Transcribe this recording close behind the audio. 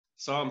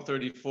Psalm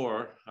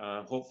 34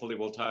 hopefully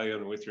will tie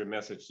in with your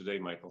message today,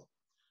 Michael.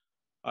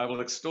 I will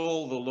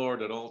extol the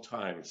Lord at all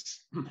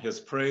times.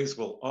 His praise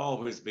will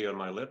always be on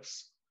my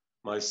lips.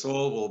 My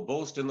soul will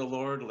boast in the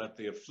Lord. Let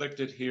the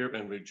afflicted hear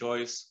and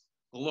rejoice.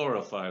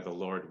 Glorify the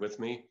Lord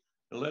with me,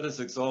 and let us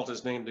exalt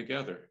his name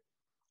together.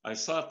 I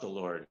sought the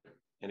Lord,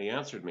 and he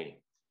answered me.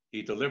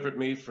 He delivered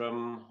me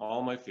from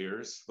all my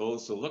fears.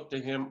 Those who look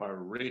to him are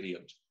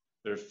radiant.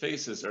 Their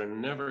faces are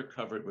never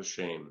covered with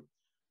shame.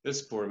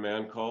 This poor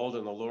man called,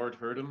 and the Lord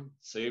heard him,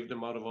 saved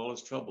him out of all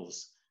his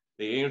troubles.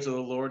 The angel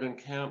of the Lord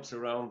encamps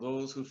around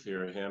those who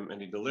fear him,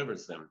 and he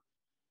delivers them.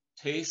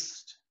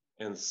 Taste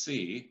and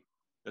see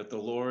that the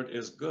Lord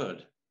is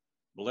good.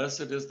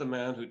 Blessed is the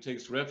man who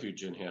takes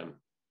refuge in him.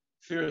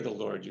 Fear the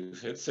Lord, you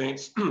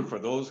saints, for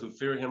those who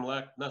fear him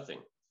lack nothing.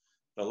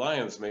 The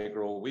lions may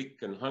grow weak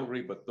and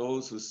hungry, but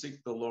those who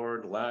seek the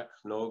Lord lack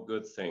no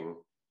good thing.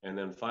 And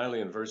then finally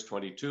in verse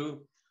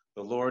 22,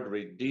 the Lord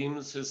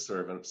redeems his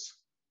servants.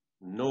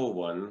 No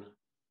one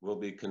will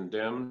be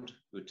condemned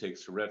who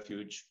takes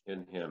refuge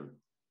in him.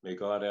 May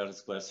God add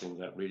his blessing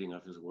to that reading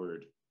of his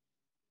word.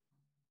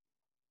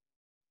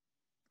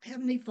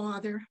 Heavenly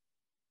Father,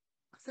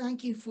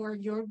 thank you for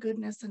your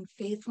goodness and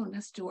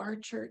faithfulness to our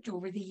church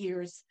over the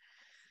years.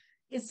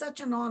 It's such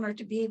an honor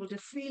to be able to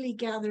freely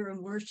gather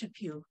and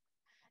worship you.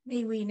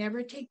 May we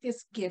never take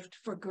this gift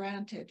for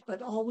granted,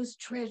 but always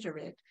treasure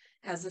it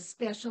as a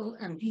special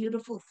and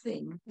beautiful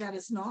thing that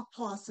is not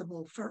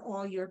possible for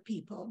all your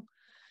people.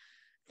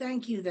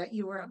 Thank you that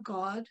you are a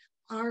God,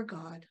 our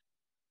God,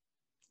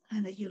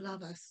 and that you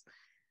love us,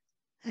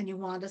 and you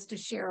want us to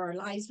share our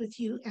lives with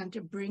you and to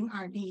bring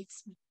our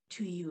needs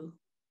to you.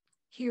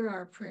 Hear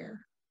our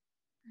prayer.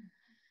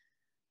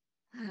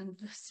 And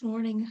this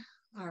morning,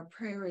 our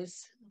prayer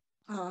is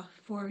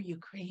for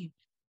Ukraine.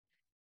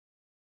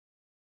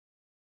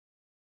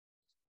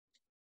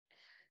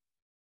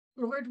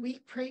 Lord, we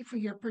pray for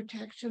your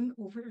protection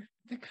over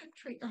the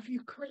country of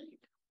Ukraine.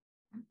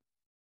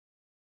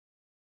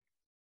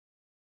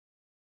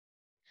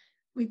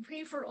 We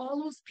pray for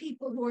all those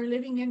people who are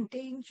living in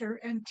danger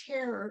and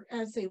terror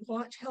as they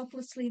watch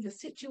helplessly the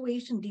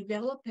situation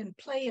develop and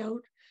play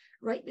out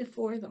right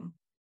before them.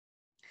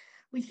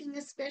 We think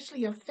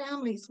especially of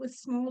families with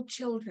small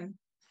children,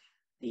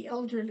 the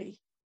elderly,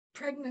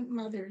 pregnant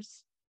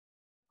mothers,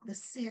 the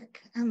sick,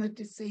 and the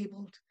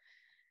disabled.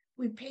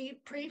 We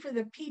pray for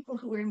the people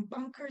who are in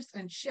bunkers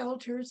and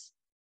shelters,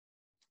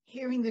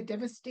 hearing the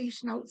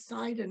devastation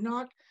outside and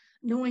not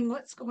knowing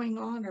what's going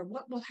on or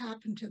what will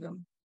happen to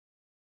them.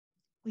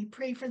 We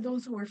pray for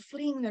those who are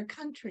fleeing their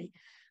country,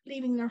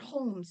 leaving their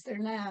homes,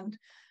 their land,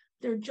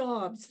 their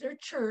jobs, their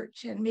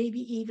church, and maybe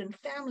even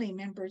family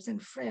members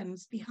and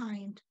friends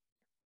behind.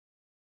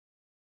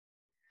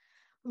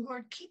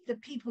 Lord, keep the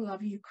people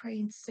of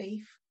Ukraine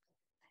safe,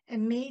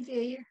 and may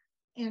they,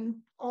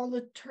 in all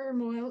the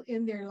turmoil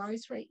in their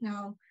lives right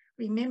now,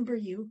 remember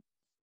you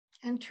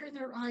and turn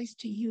their eyes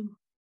to you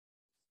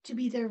to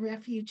be their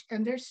refuge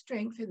and their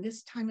strength in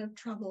this time of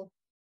trouble.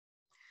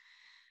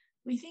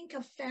 We think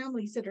of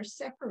families that are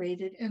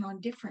separated and on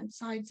different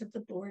sides of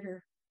the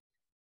border.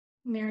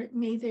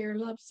 May their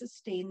love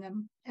sustain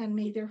them, and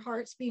may their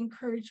hearts be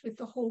encouraged with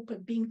the hope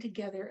of being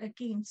together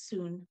again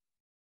soon.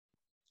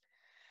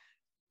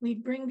 We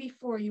bring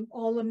before you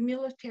all the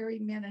military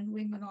men and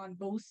women on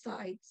both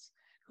sides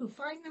who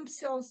find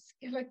themselves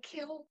in a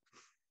kill,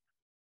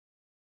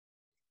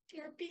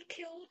 dare be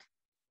killed,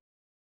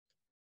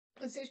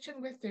 position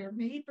with their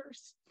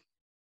neighbors.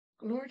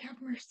 Lord,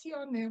 have mercy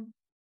on them.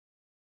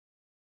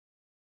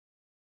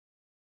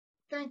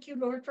 Thank you,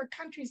 Lord, for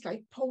countries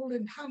like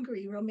Poland,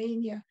 Hungary,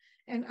 Romania,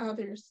 and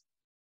others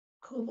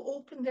who have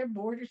opened their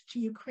borders to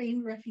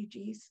Ukraine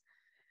refugees.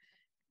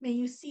 May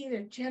you see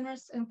their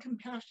generous and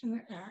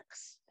compassionate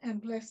acts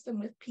and bless them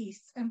with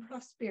peace and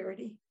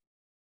prosperity.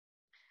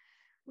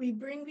 We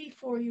bring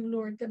before you,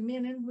 Lord, the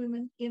men and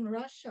women in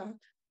Russia,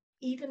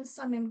 even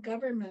some in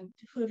government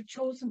who have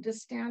chosen to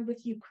stand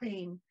with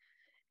Ukraine.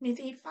 May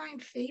they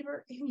find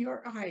favor in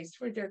your eyes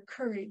for their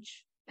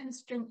courage and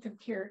strength of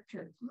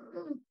character.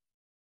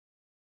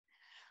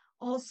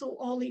 Also,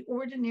 all the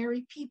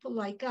ordinary people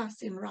like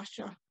us in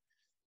Russia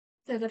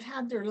that have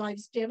had their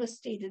lives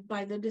devastated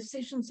by the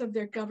decisions of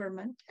their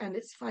government and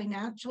its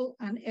financial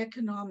and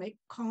economic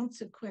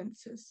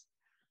consequences.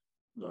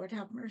 Lord,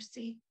 have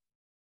mercy.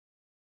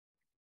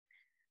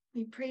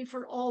 We pray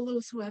for all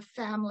those who have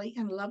family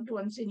and loved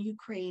ones in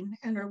Ukraine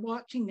and are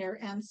watching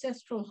their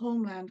ancestral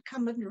homeland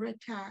come under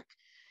attack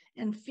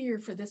and fear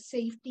for the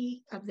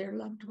safety of their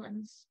loved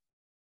ones.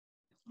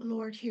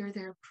 Lord, hear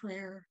their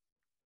prayer.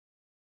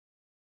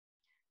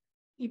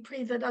 We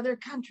pray that other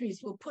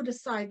countries will put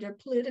aside their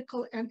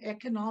political and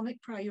economic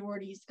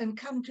priorities and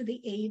come to the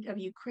aid of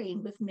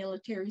Ukraine with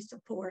military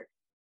support.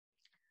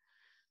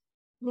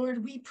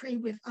 Lord, we pray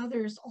with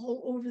others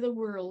all over the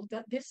world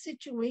that this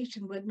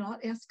situation would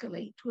not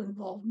escalate to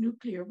involve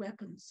nuclear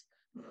weapons.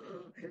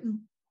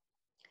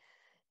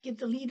 Give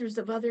the leaders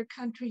of other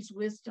countries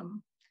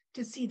wisdom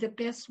to see the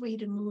best way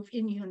to move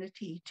in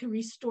unity, to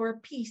restore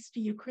peace to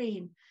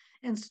Ukraine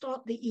and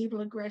stop the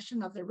evil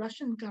aggression of the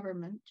Russian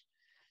government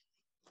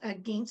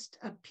against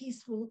a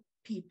peaceful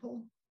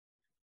people.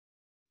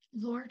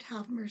 Lord,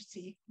 have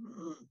mercy.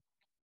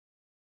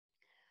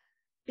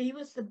 Be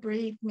with the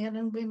brave men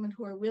and women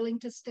who are willing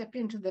to step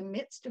into the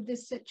midst of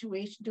this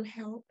situation to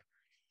help.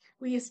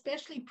 We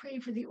especially pray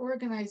for the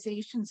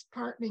organizations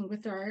partnering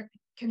with our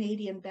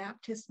Canadian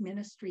Baptist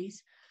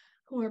ministries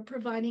who are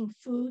providing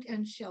food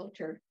and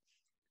shelter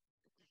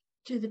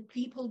to the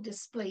people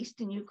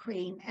displaced in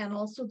Ukraine and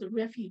also the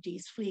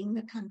refugees fleeing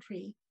the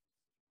country.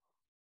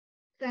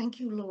 Thank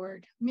you,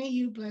 Lord. May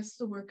you bless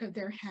the work of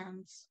their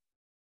hands.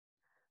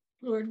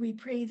 Lord, we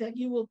pray that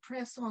you will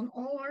press on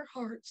all our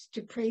hearts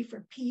to pray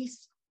for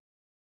peace,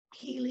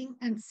 healing,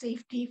 and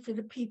safety for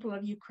the people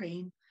of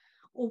Ukraine.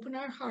 Open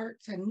our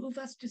hearts and move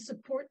us to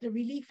support the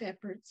relief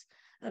efforts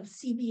of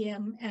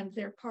CBM and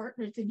their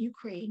partners in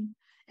Ukraine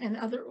and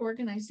other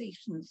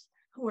organizations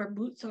who are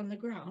boots on the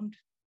ground.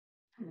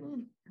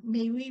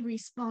 May we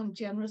respond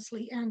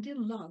generously and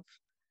in love.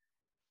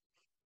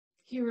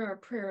 Hear our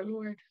prayer,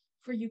 Lord,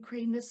 for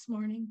Ukraine this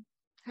morning.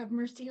 Have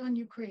mercy on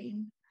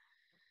Ukraine.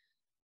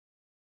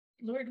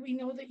 Lord, we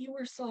know that you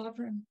are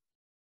sovereign.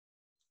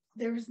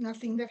 There is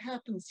nothing that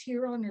happens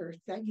here on earth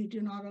that you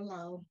do not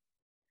allow.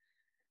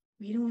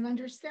 We don't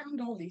understand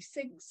all these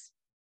things.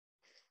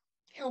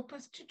 Help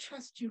us to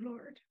trust you,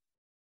 Lord.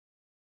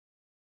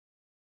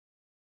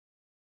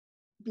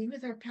 Be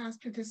with our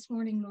pastor this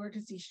morning, Lord,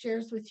 as he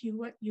shares with you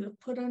what you have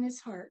put on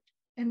his heart.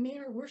 And may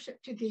our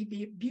worship today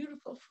be a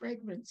beautiful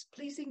fragrance,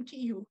 pleasing to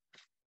you.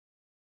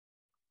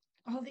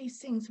 All these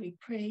things we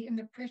pray in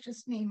the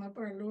precious name of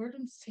our Lord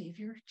and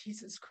Savior,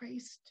 Jesus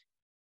Christ.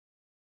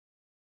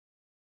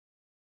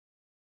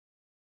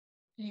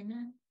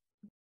 Amen.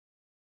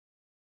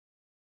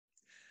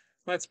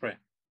 Let's pray.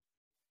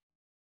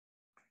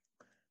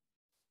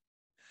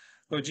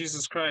 Lord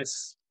Jesus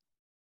Christ,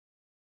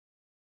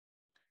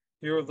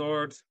 you're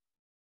Lord,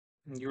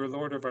 and you're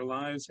Lord of our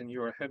lives, and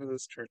you are head of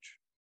this church.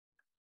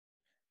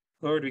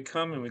 Lord, we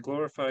come and we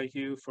glorify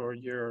you for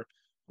your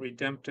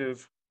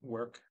redemptive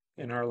work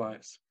in our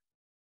lives.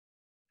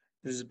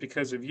 This is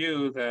because of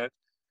you that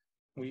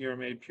we are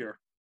made pure.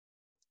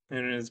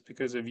 And it is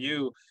because of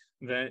you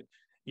that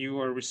you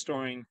are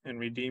restoring and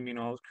redeeming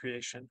all of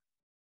creation.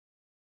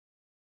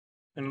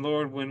 And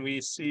Lord, when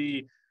we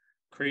see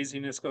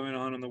craziness going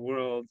on in the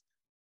world,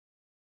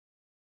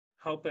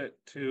 help it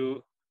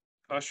to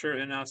usher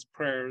in us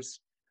prayers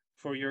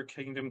for your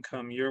kingdom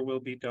come, your will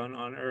be done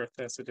on earth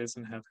as it is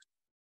in heaven.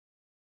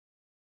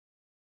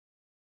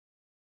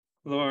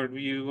 Lord,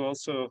 you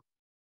also,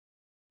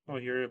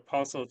 your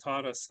apostle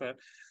taught us that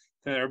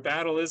our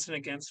battle isn't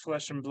against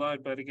flesh and blood,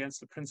 but against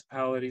the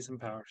principalities and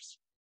powers.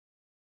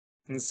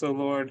 And so,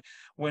 Lord,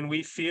 when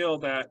we feel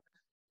that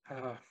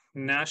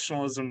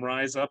nationalism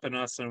rise up in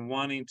us and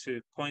wanting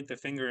to point the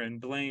finger and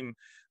blame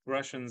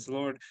Russians,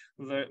 Lord,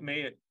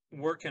 may it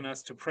work in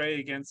us to pray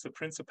against the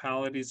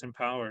principalities and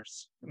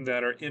powers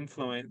that are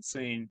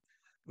influencing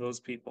those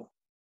people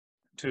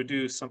to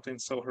do something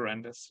so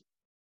horrendous.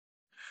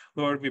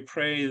 Lord, we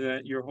pray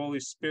that your Holy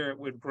Spirit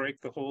would break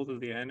the hold of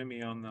the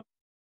enemy on them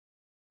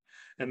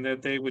and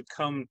that they would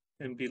come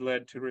and be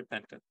led to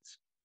repentance.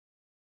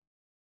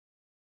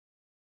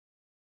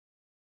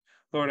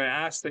 Lord, I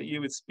ask that you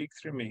would speak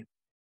through me,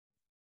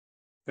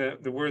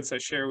 that the words I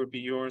share would be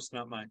yours,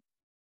 not mine.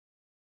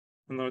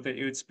 And Lord, that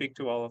you would speak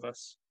to all of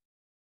us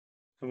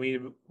and we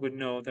would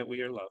know that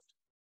we are loved.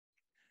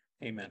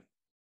 Amen.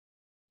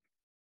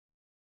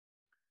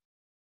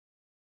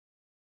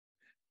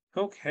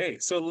 Okay,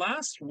 so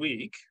last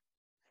week,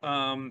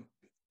 I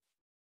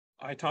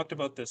talked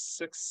about the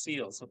 6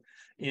 seals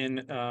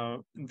in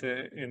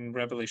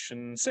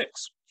Revelation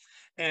 6.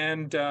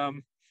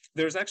 And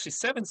there's actually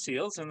 7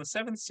 seals, and the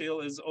 7th seal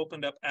is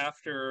opened up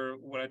after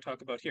what I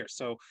talk about here.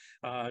 So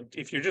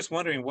if you're just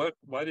wondering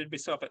why did we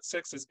stop at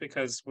 6, it's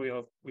because we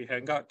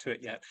hadn't got to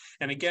it yet.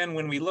 And again,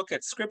 when we look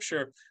at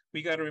scripture,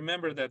 we got to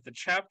remember that the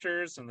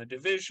chapters and the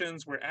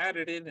divisions were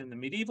added in the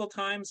medieval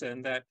times,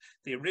 and that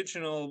the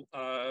original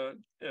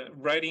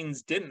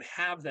writings didn't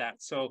have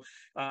that. So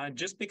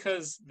just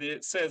because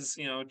it says,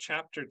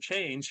 chapter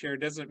change here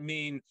doesn't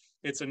mean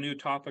it's a new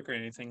topic or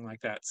anything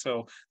like that.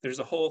 So there's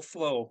a whole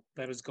flow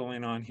that is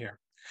going on here.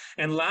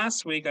 And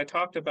last week I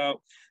talked about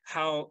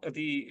how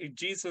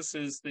Jesus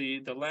is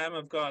the Lamb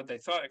of God. They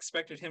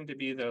expected him to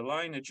be the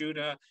Lion of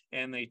Judah,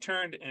 and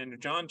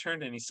John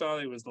turned and he saw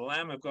he was the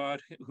Lamb of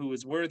God who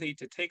was worthy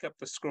to take up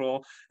the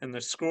scroll, and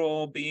the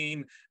scroll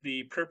being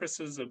the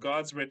purposes of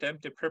God's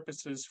redemptive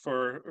purposes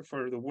for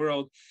the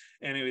world.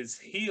 And it was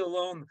he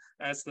alone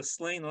as the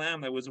slain lamb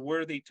that was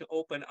worthy to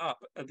open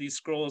up these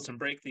scrolls and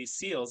break these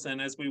seals.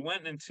 And as we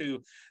went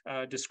into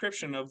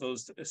description of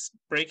those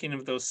breaking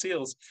of those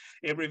seals,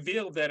 it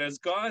revealed that as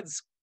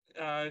God's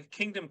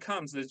kingdom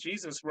comes, as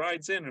Jesus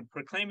rides in and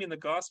proclaiming the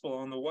gospel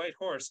on the white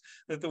horse,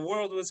 that the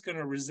world was going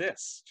to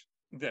resist.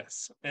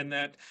 this, and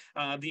that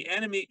the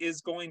enemy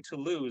is going to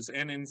lose.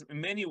 And in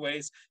many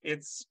ways,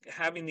 it's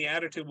having the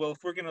attitude, well,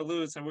 if we're going to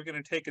lose, then we're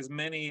going to take as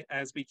many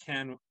as we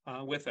can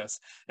with us.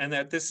 And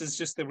that this is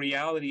just the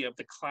reality of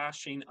the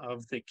clashing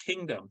of the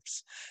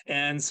kingdoms.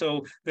 And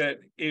so that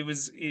it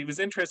was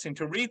interesting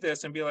to read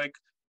this and be like,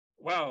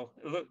 wow,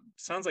 look,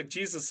 sounds like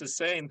Jesus is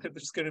saying that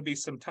there's going to be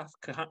some tough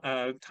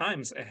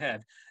times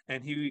ahead.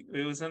 And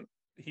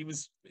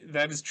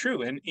that is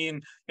true. And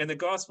in the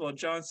Gospel of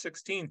John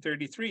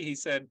 16:33, he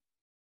said,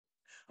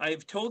 I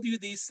have told you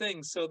these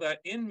things so that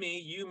in me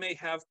you may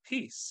have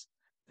peace.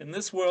 In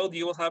this world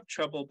you will have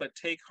trouble, but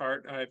take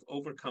heart, I've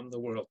overcome the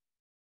world.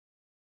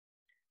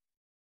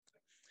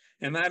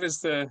 And that is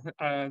the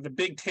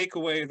big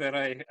takeaway that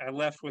I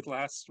left with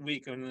last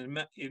week.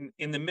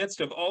 In the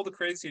midst of all the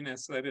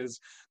craziness that is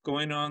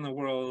going on in the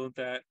world,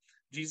 that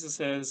Jesus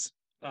says,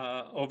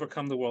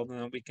 overcome the world, and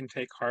that we can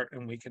take heart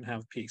and we can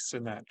have peace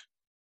in that.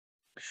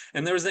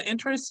 And there was an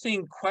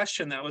interesting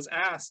question that was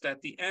asked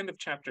at the end of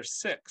chapter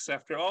 6,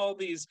 after all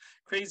these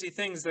crazy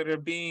things that are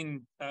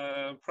being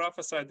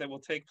prophesied that will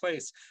take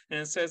place. And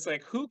it says,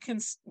 like, who can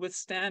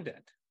withstand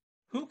it?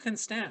 Who can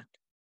stand?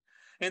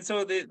 And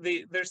so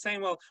they're saying,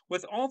 well,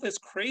 with all this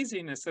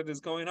craziness that is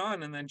going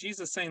on, and then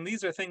Jesus saying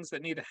these are things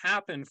that need to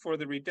happen for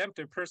the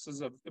redemptive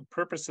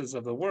purposes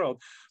of the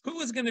world, who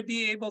is going to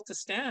be able to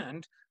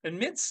stand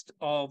amidst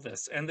all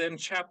this? And then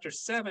chapter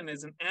 7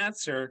 is an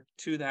answer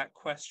to that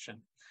question.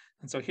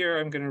 And so here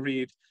I'm going to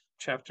read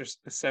chapter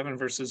 7,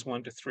 verses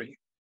 1-3.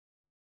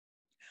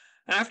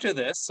 After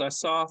this, I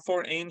saw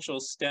 4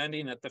 angels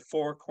standing at the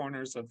 4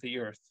 corners of the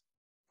earth,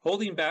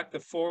 holding back the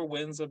 4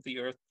 winds of the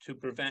earth to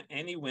prevent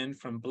any wind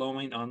from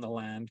blowing on the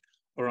land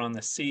or on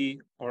the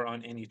sea or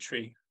on any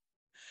tree.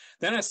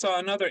 Then I saw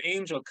another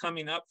angel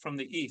coming up from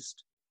the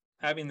east,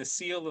 having the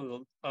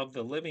seal of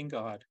the living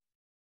God.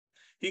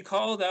 He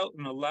called out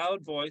in a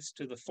loud voice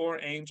to the 4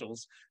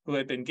 angels who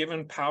had been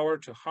given power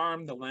to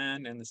harm the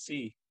land and the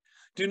sea.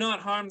 Do not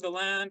harm the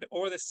land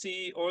or the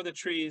sea or the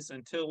trees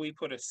until we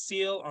put a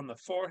seal on the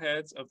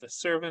foreheads of the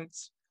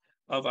servants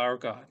of our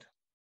God.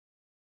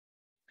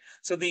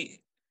 So the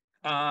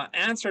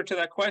answer to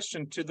that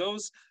question, to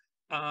those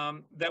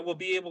that will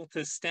be able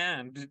to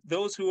stand,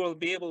 those who will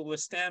be able to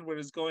withstand what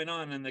is going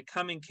on in the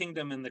coming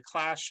kingdom and the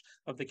clash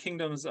of the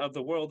kingdoms of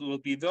the world, will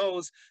be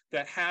those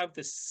that have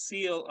the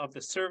seal of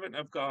the servant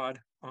of God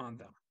on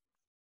them.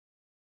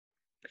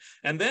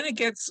 And then it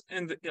gets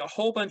in a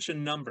whole bunch of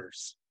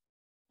numbers.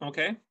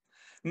 Okay,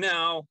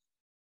 now,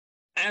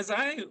 as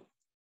I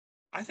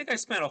think I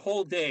spent a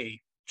whole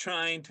day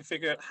trying to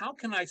figure out how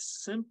can I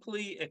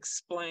simply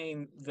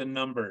explain the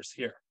numbers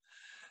here,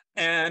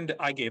 and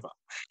I gave up.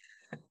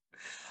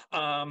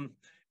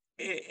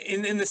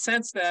 In the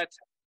sense that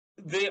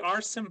they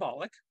are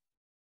symbolic,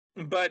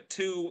 but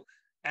to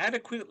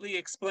adequately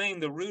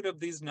explain the root of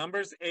these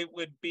numbers, it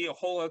would be a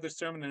whole other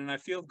sermon, and I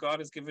feel God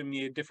has given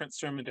me a different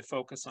sermon to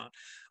focus on.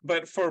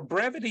 But for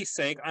brevity's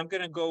sake, I'm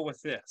going to go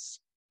with this.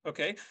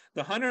 Okay,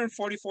 the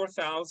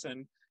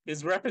 144,000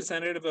 is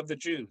representative of the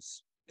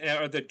Jews,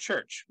 or the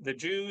church, the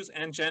Jews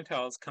and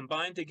Gentiles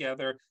combined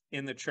together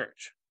in the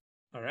church.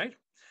 All right,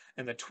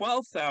 and the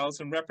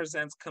 12,000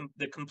 represents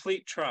the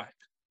complete tribe.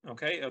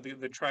 Okay, of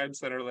the tribes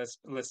that are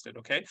listed.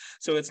 Okay,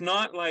 so it's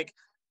not like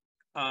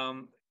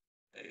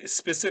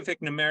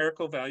specific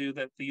numerical value,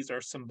 that these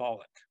are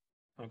symbolic.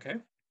 Okay,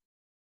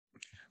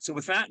 so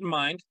with that in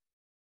mind,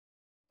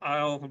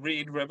 I'll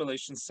read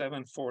Revelation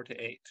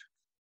 7:4-8.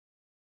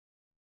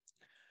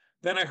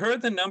 Then I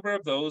heard the number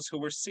of those who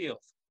were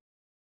sealed,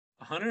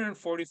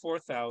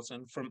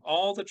 144,000 from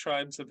all the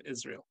tribes of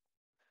Israel.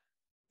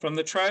 From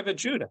the tribe of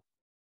Judah,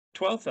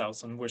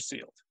 12,000 were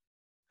sealed.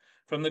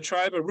 From the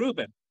tribe of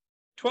Reuben,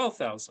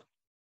 12,000.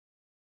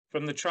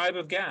 From the tribe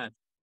of Gad,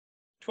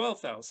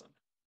 12,000.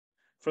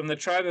 From the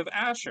tribe of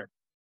Asher,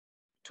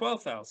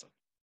 12,000.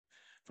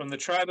 From the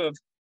tribe of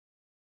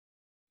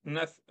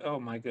oh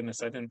my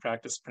goodness, I didn't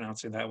practice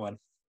pronouncing that one.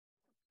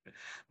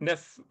 I'm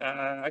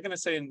going to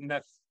say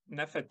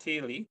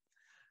Nephtali,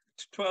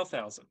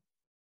 12,000.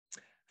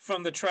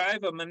 From the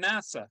tribe of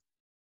Manasseh,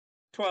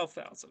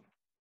 12,000.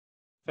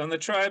 From the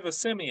tribe of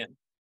Simeon,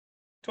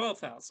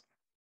 12,000.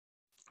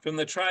 From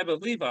the tribe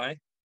of Levi,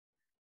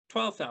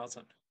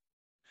 12,000.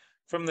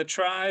 From the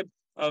tribe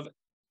of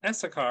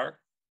Issachar,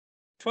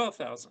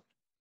 12,000.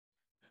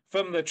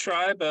 From the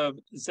tribe of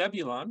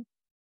Zebulun,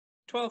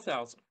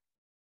 12,000.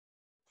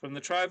 From the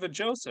tribe of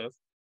Joseph,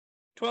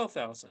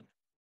 12,000.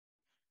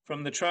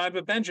 From the tribe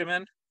of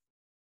Benjamin,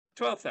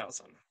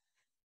 12,000.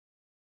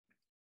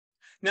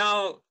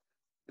 Now,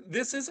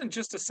 this isn't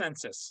just a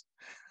census,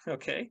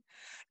 okay?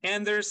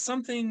 And there's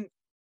some things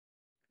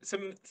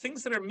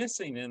that are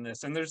missing in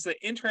this. And there's the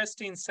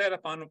interesting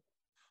setup on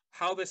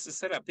how this is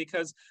set up,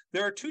 because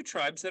there are 2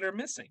 tribes that are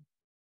missing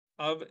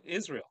of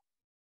Israel,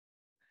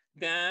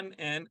 Dan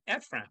and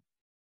Ephraim.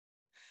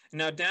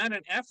 Now, Dan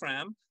and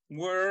Ephraim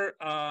were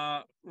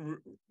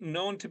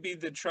known to be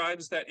the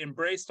tribes that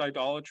embraced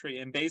idolatry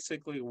and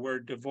basically were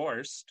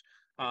divorced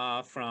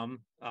from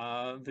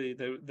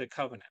the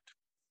covenant.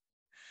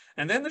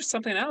 And then there's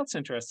something else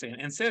interesting.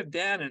 Instead of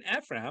Dan and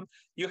Ephraim,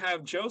 you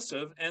have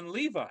Joseph and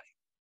Levi,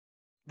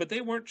 but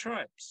they weren't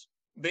tribes.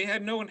 They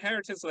had no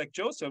inheritance like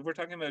Joseph. We're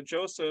talking about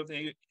Joseph,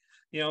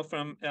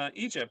 from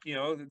Egypt,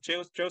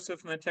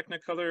 Joseph in the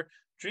Technicolor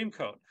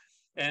Dreamcoat.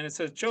 And it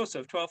says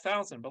Joseph,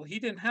 12,000, but he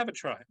didn't have a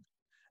tribe.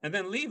 And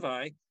then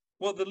Levi,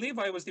 well, the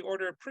Levi was the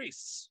order of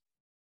priests.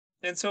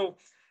 And so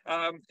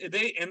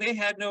they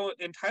had no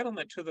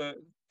entitlement to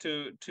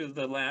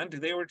the land.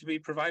 They were to be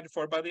provided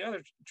for by the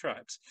other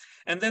tribes.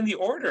 And then the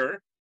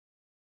order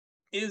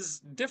is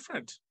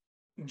different.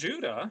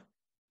 Judah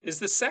is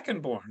the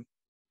second born,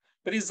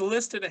 but he's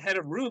listed ahead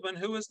of Reuben,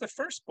 who is the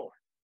firstborn.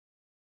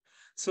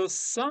 So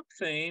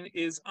something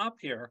is up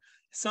here.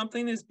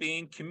 Something is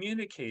being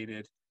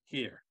communicated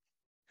here.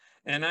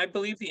 And I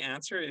believe the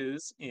answer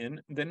is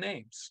in the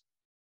names.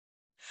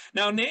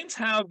 Now, names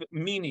have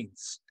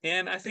meanings.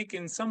 And I think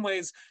in some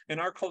ways in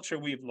our culture,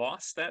 we've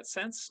lost that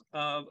sense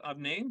of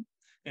name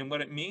and what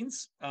it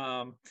means.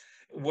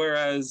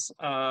 Whereas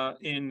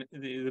in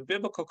the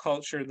biblical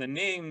culture, the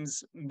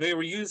names, they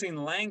were using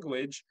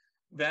language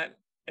that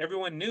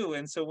everyone knew.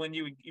 And so when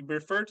you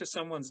refer to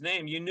someone's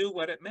name, you knew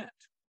what it meant.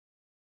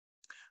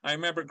 I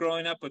remember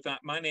growing up with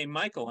my name,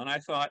 Michael, and I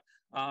thought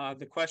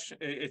the question,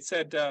 it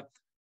said,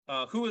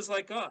 who is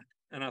like God?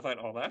 And I thought,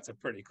 oh, that's a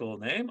pretty cool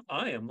name.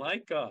 I am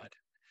like God.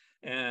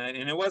 And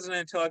it wasn't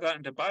until I got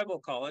into Bible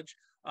college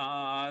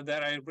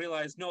that I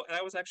realized, no,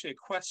 that was actually a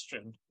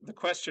question. The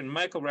question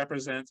Michael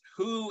represents,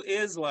 who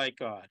is like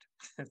God?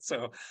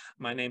 So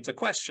my name's a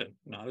question,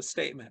 not a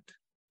statement.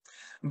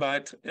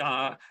 But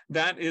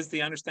that is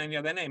the understanding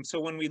of the name.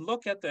 So when we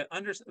look at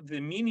the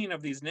meaning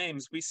of these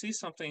names, we see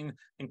something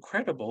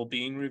incredible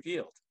being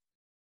revealed.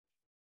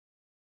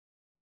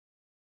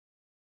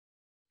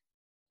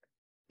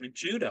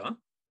 Judah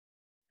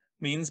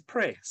means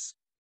praise.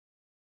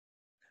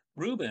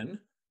 Reuben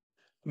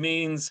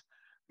means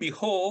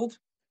behold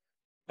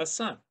a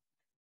son.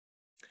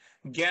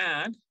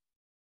 Gad,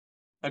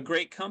 a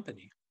great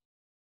company.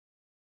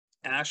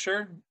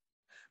 Asher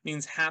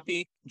means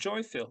happy,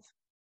 joy-filled.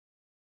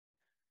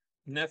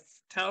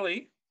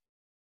 Naphtali,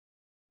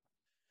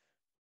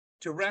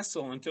 to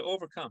wrestle and to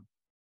overcome.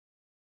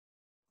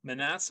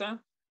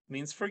 Manasseh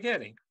means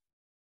forgetting.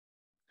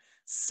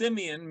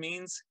 Simeon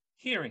means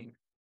hearing.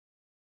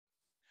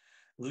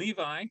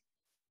 Levi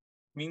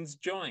means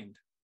joined.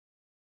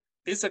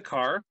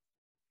 Issachar,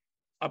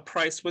 a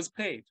price was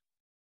paid.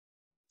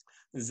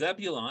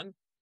 Zebulon,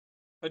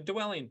 a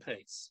dwelling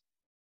place.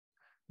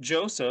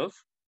 Joseph,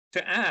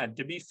 to add,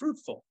 to be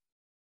fruitful.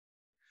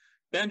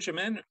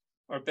 Benjamin,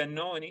 or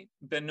Benoni,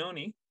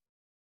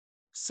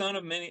 son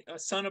of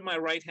my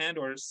right hand,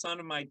 or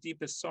son of my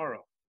deepest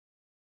sorrow.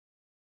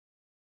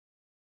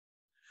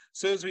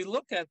 So as we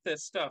look at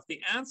this stuff,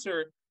 the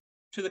answer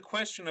to the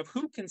question of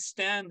who can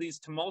stand these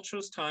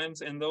tumultuous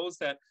times and those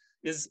that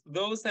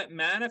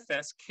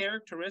manifest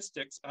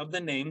characteristics of the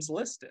names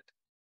listed.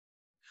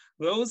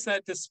 Those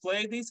that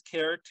display these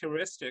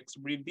characteristics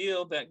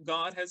reveal that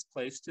God has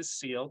placed his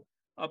seal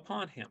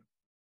upon him.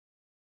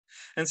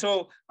 And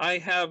so I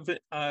have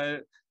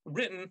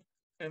written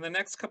in the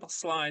next couple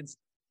slides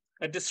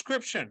a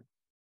description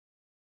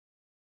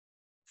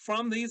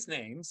from these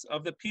names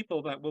of the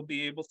people that will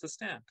be able to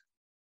stand.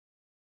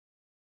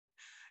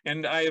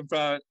 And I've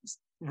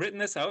written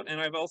this out, and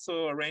I've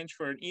also arranged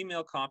for an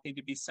email copy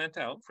to be sent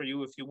out for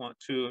you if you want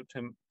to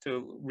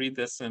read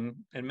this and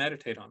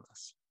meditate on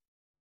this.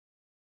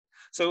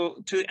 So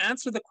to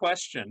answer the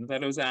question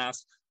that was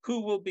asked, who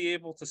will be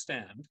able to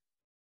stand?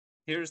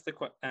 Here's the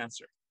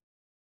answer.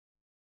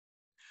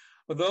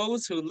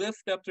 Those who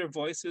lift up their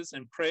voices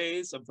in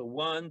praise of the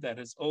one that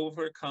has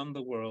overcome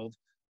the world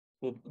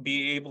will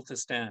be able to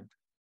stand.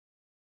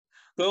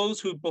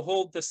 Those who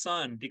behold the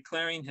Son,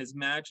 declaring his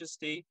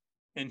majesty,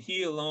 and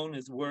he alone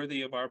is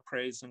worthy of our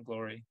praise and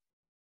glory.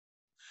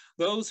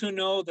 Those who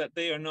know that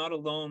they are not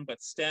alone,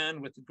 but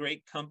stand with the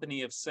great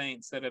company of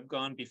saints that have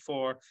gone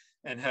before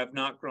and have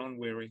not grown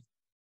weary.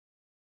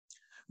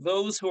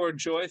 Those who are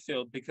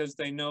joy-filled because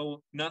they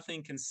know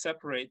nothing can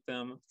separate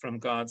them from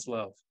God's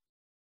love.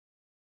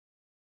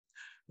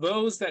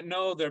 Those that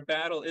know their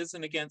battle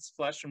isn't against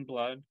flesh and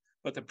blood,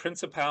 but the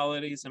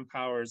principalities and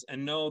powers,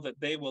 and know that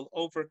they will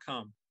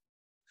overcome,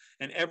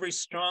 and every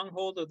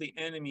stronghold of the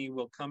enemy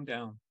will come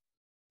down.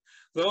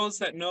 Those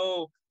that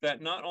know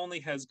that not only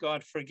has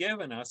God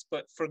forgiven us,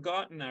 but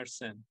forgotten our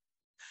sin,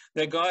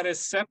 that God has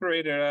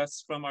separated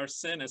us from our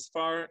sin as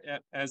far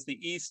as the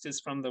east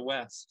is from the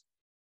west.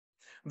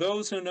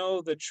 Those who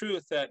know the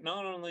truth that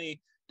not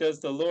only does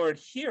the Lord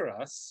hear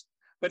us,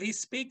 but he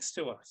speaks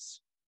to us.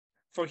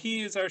 For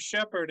he is our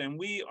shepherd and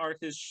we are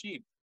his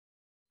sheep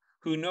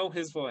who know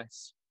his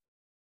voice.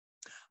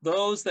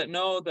 Those that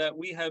know that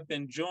we have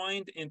been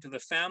joined into the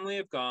family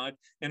of God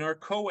and are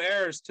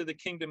co-heirs to the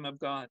kingdom of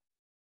God.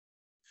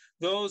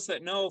 Those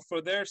that know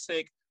for their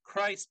sake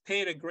Christ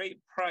paid a great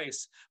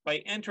price by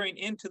entering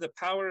into the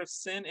power of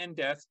sin and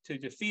death to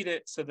defeat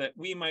it so that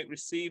we might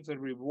receive the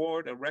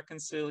reward of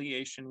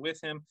reconciliation with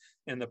him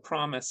and the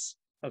promise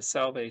of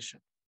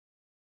salvation.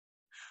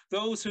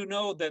 Those who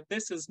know that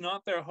this is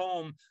not their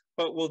home,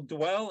 but will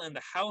dwell in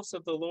the house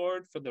of the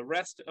Lord for the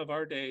rest of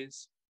our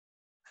days.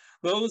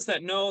 Those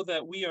that know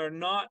that we are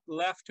not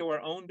left to our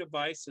own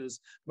devices,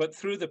 but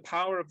through the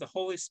power of the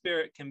Holy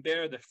Spirit can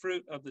bear the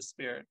fruit of the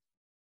Spirit.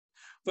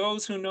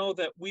 Those who know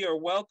that we are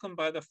welcomed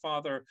by the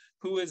Father,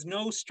 who is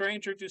no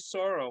stranger to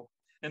sorrow,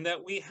 and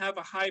that we have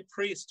a high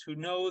priest who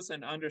knows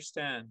and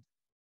understands.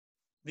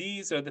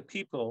 These are the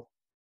people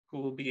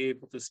who will be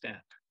able to stand.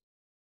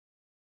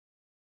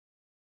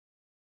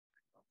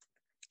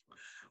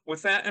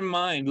 With that in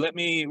mind, let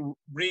me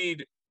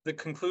read the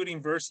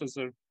concluding verses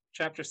of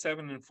chapter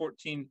 7 and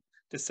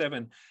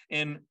 14-7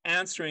 in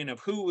answering of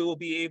who will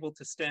be able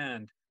to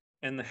stand.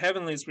 And the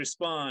heavenlies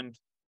respond.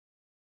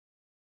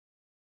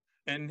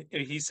 And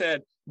he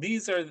said,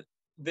 these are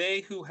they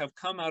who have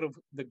come out of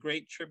the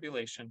great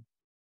tribulation.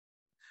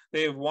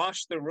 They have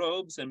washed their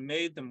robes and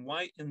made them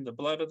white in the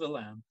blood of the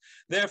Lamb.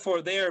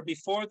 Therefore, they are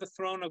before the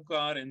throne of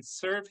God and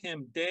serve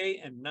him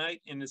day and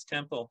night in his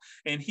temple.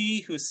 And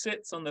he who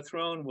sits on the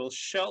throne will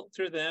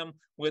shelter them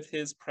with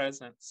his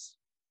presence.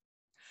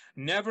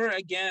 Never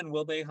again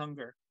will they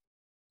hunger.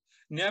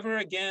 Never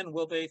again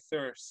will they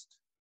thirst.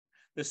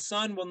 The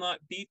sun will not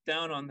beat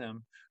down on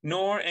them,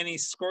 nor any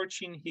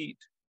scorching heat.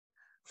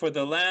 For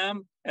the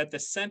Lamb at the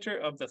center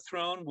of the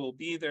throne will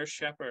be their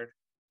shepherd.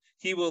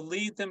 He will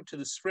lead them to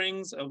the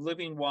springs of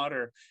living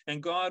water,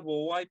 and God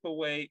will wipe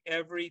away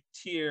every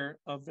tear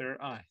of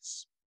their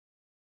eyes.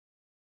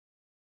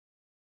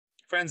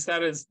 Friends,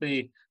 that is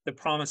the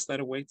promise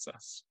that awaits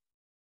us.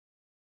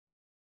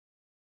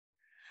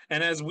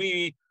 And as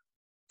we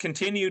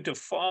continue to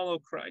follow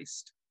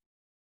Christ,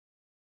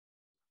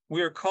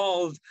 we are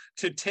called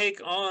to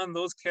take on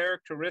those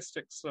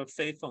characteristics of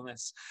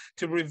faithfulness,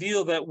 to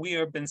reveal that we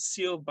have been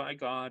sealed by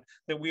God,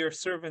 that we are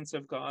servants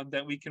of God,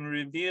 that we can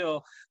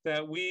reveal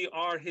that we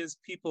are his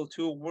people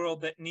to a world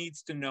that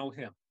needs to know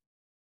him.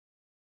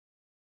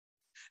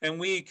 And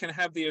we can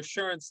have the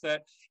assurance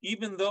that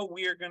even though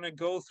we are going to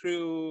go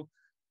through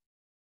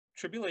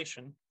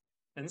tribulation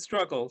and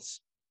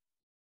struggles,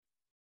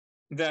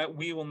 that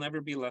we will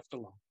never be left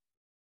alone.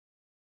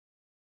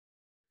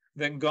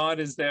 That God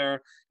is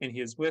there and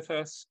he is with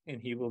us and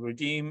he will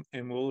redeem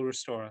and will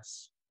restore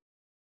us.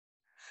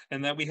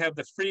 And that we have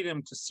the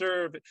freedom to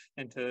serve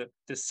and to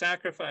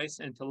sacrifice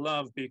and to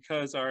love,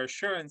 because our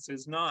assurance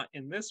is not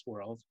in this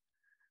world,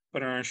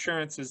 but our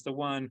assurance is the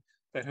one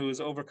that who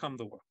has overcome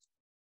the world.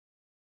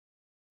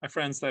 My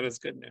friends, that is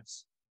good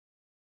news.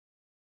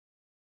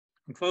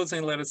 In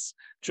closing, let us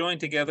join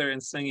together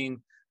in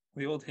singing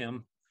the old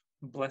hymn,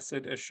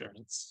 Blessed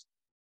Assurance.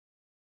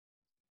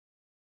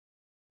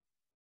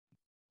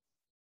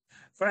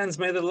 Friends,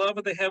 may the love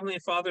of the Heavenly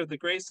Father, the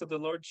grace of the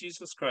Lord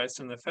Jesus Christ,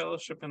 and the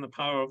fellowship and the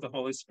power of the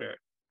Holy Spirit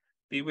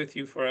be with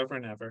you forever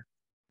and ever.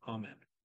 Amen.